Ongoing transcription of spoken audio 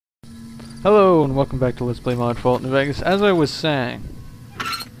Hello and welcome back to Let's Play Mod New Vegas. As I was saying,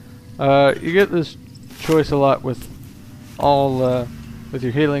 you get this choice a lot with with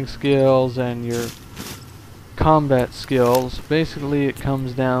your healing skills and your combat skills. Basically, it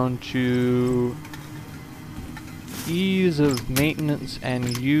comes down to ease of maintenance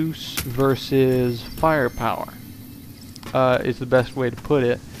and use versus firepower. Is the best way to put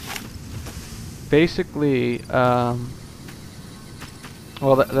it. Basically,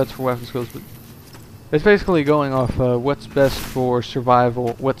 well, that's for weapon skills, but it's basically going off what's best for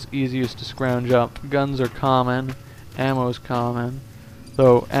survival, what's easiest to scrounge up. Guns are common, ammo is common,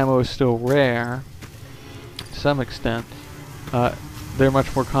 though ammo is still rare to some extent. They're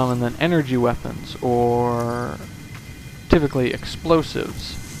much more common than energy weapons or typically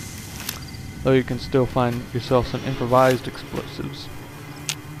explosives, though you can still find yourself some improvised explosives.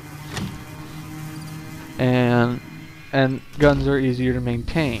 And guns are easier to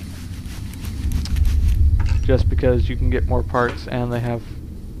maintain, just because you can get more parts and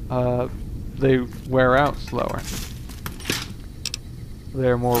they wear out slower.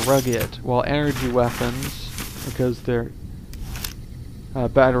 They're more rugged, while energy weapons, because they're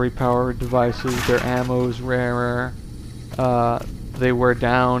battery-powered devices, their ammo is rarer, they wear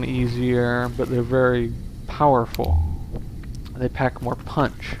down easier, but they're very powerful. They pack more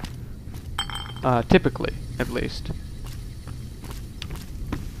punch, typically, at least.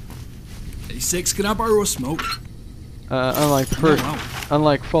 6, can I borrow a smoke? Unlike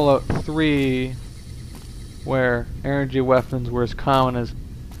Fallout 3, where energy weapons were as common as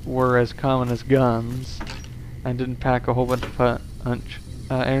guns, and didn't pack a whole bunch of punch.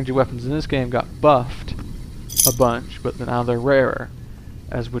 Energy weapons in this game got buffed a bunch, but now they're rarer.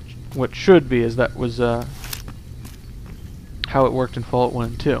 What should be, as that was how it worked in Fallout 1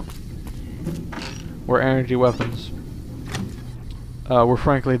 and 2, where energy weapons were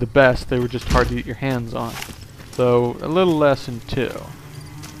frankly the best. They were just hard to get your hands on. So a little less in 2.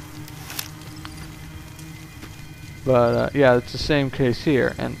 But yeah, it's the same case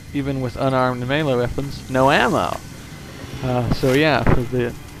here. And even with unarmed melee weapons, no ammo. So yeah,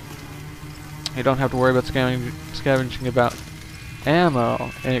 you don't have to worry about scavenging about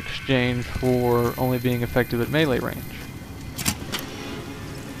ammo in exchange for only being effective at melee range.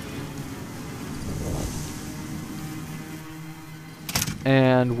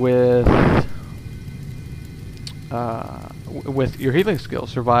 And with your healing skills,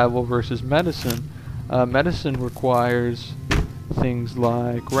 survival versus medicine, medicine requires things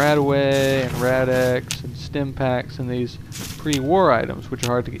like Radaway and Rad-X and Stim Packs and these pre-war items, which are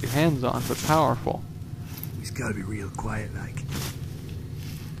hard to get your hands on but powerful. He's gotta be real quiet like.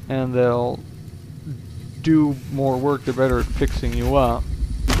 And they'll do more work. They're better at fixing you up,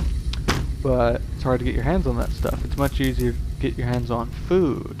 but it's hard to get your hands on that stuff. It's much easier to get your hands on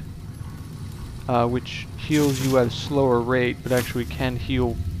food, which heals you at a slower rate, but actually can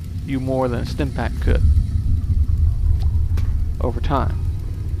heal you more than a stim pack could over time.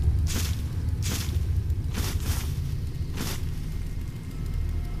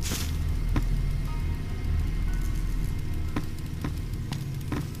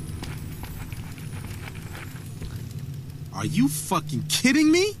 Are you fucking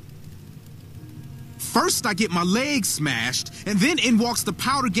kidding me? First I get my leg smashed, and then in walks the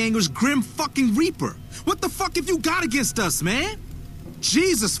Powder Ganger's Grim fucking Reaper. What the fuck have you got against us, man?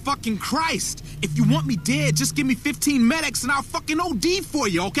 Jesus fucking Christ. If you want me dead, just give me 15 medics and I'll fucking OD for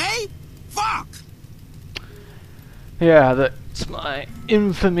you, okay? Fuck! Yeah, that's my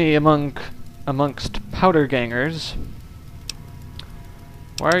infamy amongst Powder Gangers.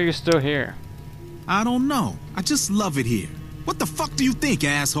 Why are you still here? I don't know. I just love it here. What the fuck do you think,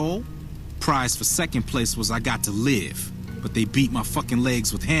 asshole? Prize for second place was I got to live, but they beat my fucking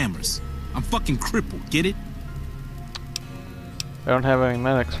legs with hammers. I'm fucking crippled, get it? I don't have any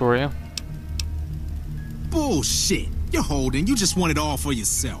medics for you. Bullshit. You're holding. You just want it all for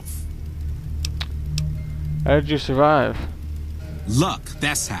yourself. How did you survive? Luck,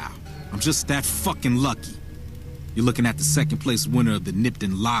 that's how. I'm just that fucking lucky. You're looking at the second place winner of the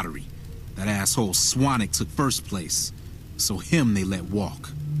Nipton lottery. That asshole Swanick took first place, so him they let walk.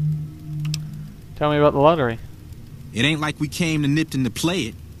 Tell me about the lottery. It ain't like we came to Nipton to play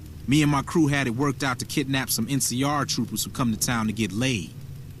it. Me and my crew had it worked out to kidnap some NCR troopers who come to town to get laid.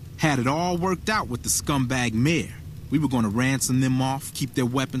 Had it all worked out with the scumbag mayor. We were going to ransom them off, keep their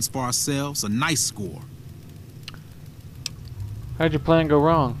weapons for ourselves, a nice score. How'd your plan go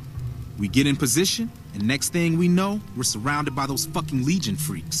wrong? We get in position, and next thing we know, we're surrounded by those fucking Legion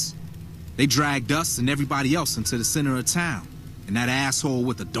freaks. They dragged us and everybody else into the center of town. And that asshole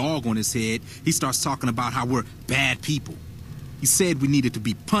with a dog on his head, he starts talking about how we're bad people. He said we needed to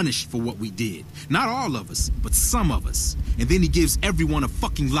be punished for what we did. Not all of us, but some of us. And then he gives everyone a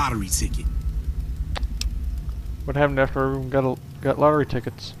fucking lottery ticket. What happened after everyone got lottery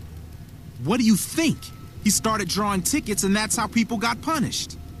tickets? What do you think? He started drawing tickets and that's how people got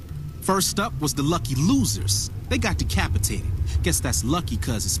punished. First up was the lucky losers. They got decapitated. Guess that's lucky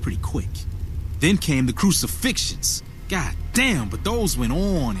cause it's pretty quick. Then came the crucifixions. God damn, but those went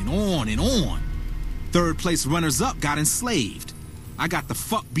on and on and on. Third place runners-up got enslaved. I got the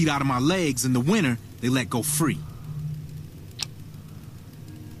fuck beat out of my legs. In the winter, they let go free.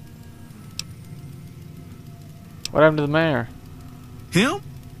 What happened to the mayor? Him?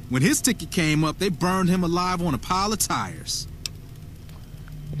 When his ticket came up, they burned him alive on a pile of tires.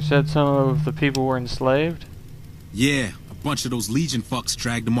 You said some of the people were enslaved? Yeah, a bunch of those Legion fucks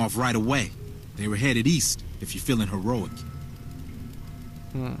dragged them off right away. They were headed east, if you're feeling heroic.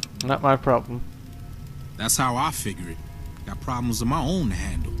 Not my problem. That's how I figure it. Got problems of my own to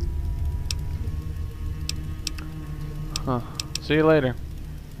handle. Huh. See you later.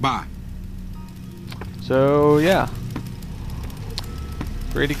 Bye. So, yeah.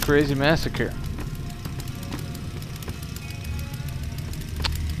 Pretty crazy massacre.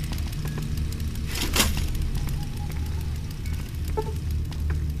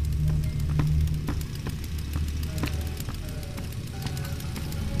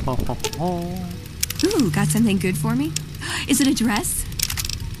 Ooh, got something good for me? Is it a dress?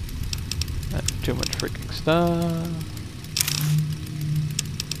 That's too much freaking stuff.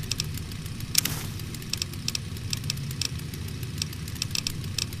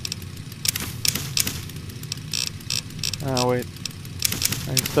 Oh wait,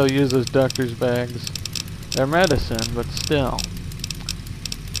 I can still use those doctor's bags. They're medicine, but still.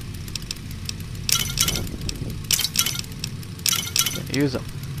 Can't use them.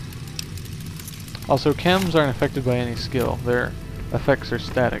 Also, chems aren't affected by any skill. Their effects are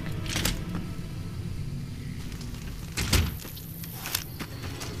static.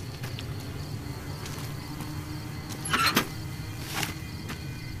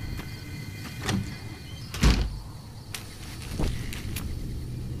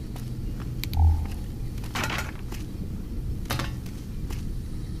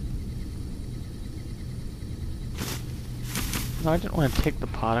 No, I didn't want to take the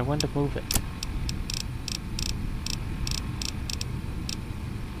pot, I wanted to move it.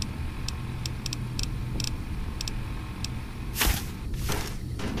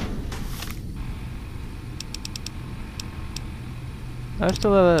 I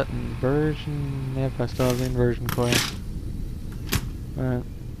still have that inversion. Yep, I still have the inversion coil. Alright.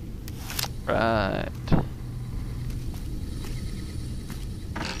 Right.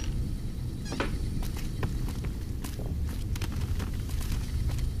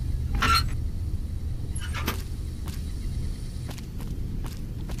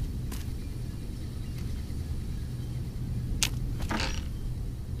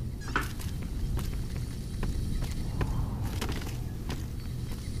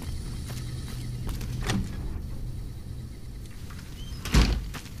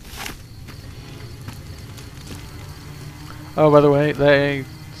 Oh, by the way, they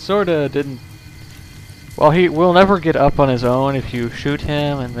sorta didn't... Well, he will never get up on his own. If you shoot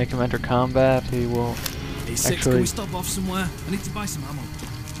him and make him enter combat, he will Hey, Six, actually... can we stop off somewhere? I need to buy some ammo.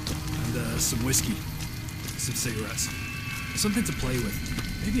 And, some whiskey. Some cigarettes. Something to play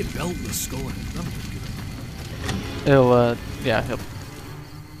with. Maybe a belt with a skull in it. That would be good. He'll, yeah,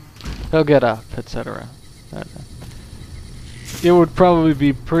 he'll get up, etc. It would probably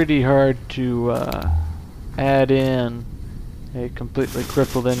be pretty hard to, add in a completely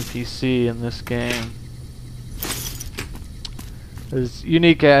crippled NPC in this game. There's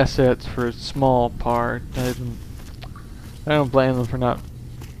unique assets for a small part. I don't blame them for not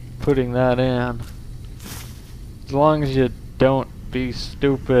putting that in. As long as you don't be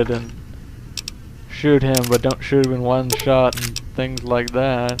stupid and shoot him, but don't shoot him in one shot and things like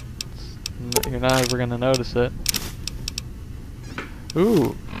that, you're not ever gonna notice it.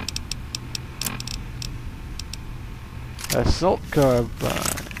 Ooh. Assault carbine.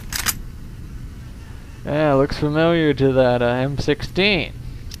 Yeah, looks familiar to that M16.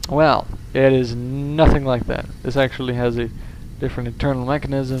 Well, it is nothing like that. This actually has a different internal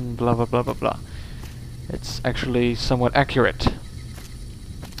mechanism, blah blah blah blah blah. It's actually somewhat accurate.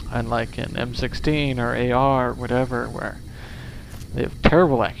 Unlike in M16 or AR or whatever, where they have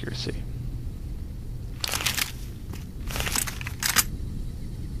terrible accuracy.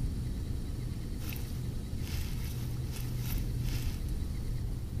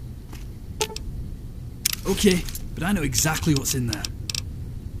 Okay, but I know exactly what's in there.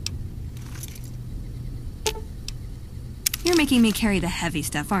 You're making me carry the heavy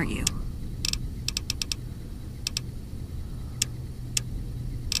stuff, aren't you?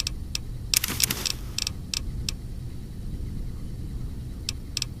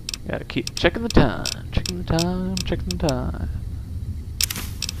 Gotta keep checking the time, checking the time, checking the time.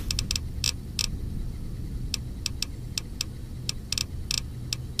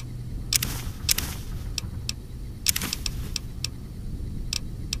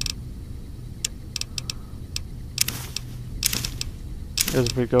 Because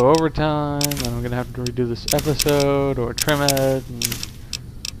if we go overtime, then I'm gonna have to redo this episode or trim it,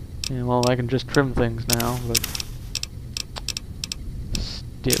 and well, I can just trim things now, but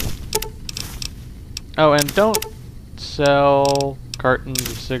still. Oh, and don't sell cartons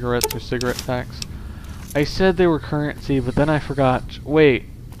of cigarettes or cigarette packs. I said they were currency, but then I forgot. Wait,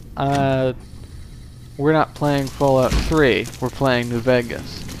 we're not playing Fallout 3. We're playing New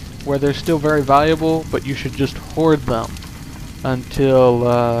Vegas, where they're still very valuable, but you should just hoard them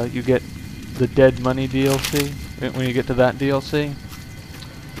until you get the Dead Money DLC, when you get to that DLC.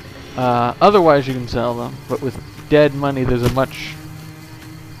 Otherwise you can sell them, but with Dead Money there's a much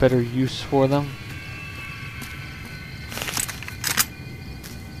better use for them.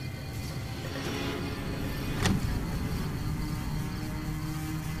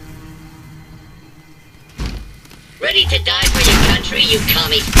 Ready to die for your country, you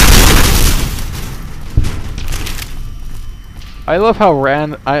commie? I love how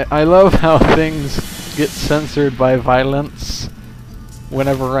I love how things get censored by violence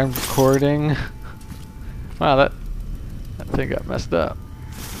whenever I'm recording. Wow, that thing got messed up.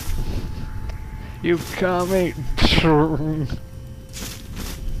 You commie.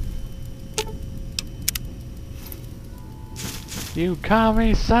 You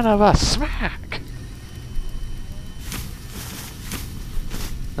commie son of a smack.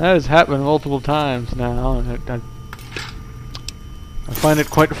 That has happened multiple times now, and I find it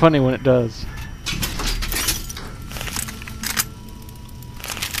quite funny when it does.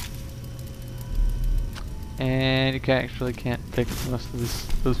 And you actually can't pick most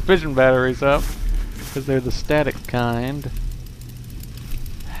of those fission batteries up because they're the static kind.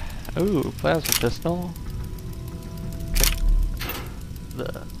 Ooh, plasma pistol. Okay.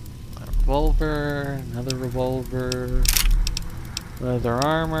 The revolver, another revolver, leather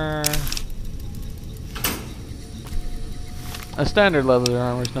armor. A standard leather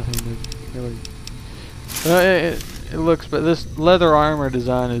armor is nothing really. It looks, but this leather armor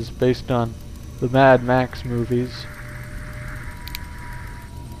design is based on the Mad Max movies.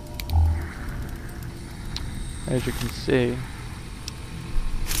 As you can see.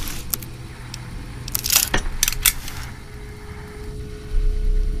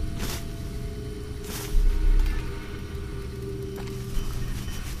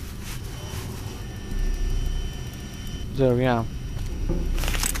 So yeah.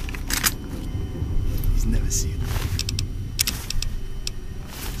 He's never seen it.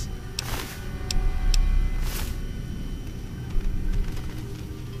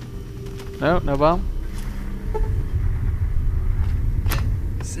 No, no bomb.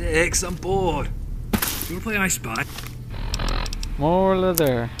 6, I'm bored. You wanna play I Spy? More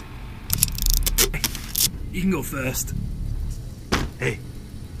leather. You can go first. Hey,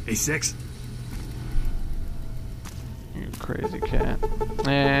 6. You crazy cat.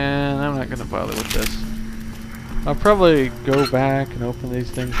 And I'm not gonna bother with this. I'll probably go back and open these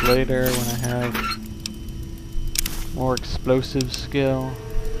things later when I have more explosive skill.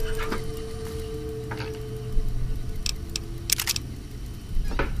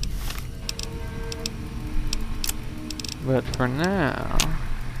 But for now,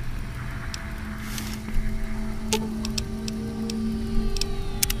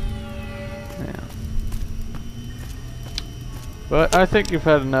 yeah. But I think you've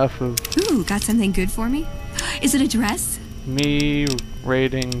had enough of Ooh, got something good for me? Is it a dress? me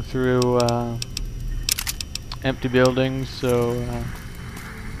raiding through empty buildings, so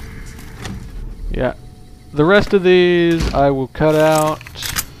yeah. The rest of these I will cut out,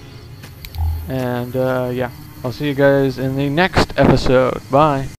 and yeah. I'll see you guys in the next episode. Bye.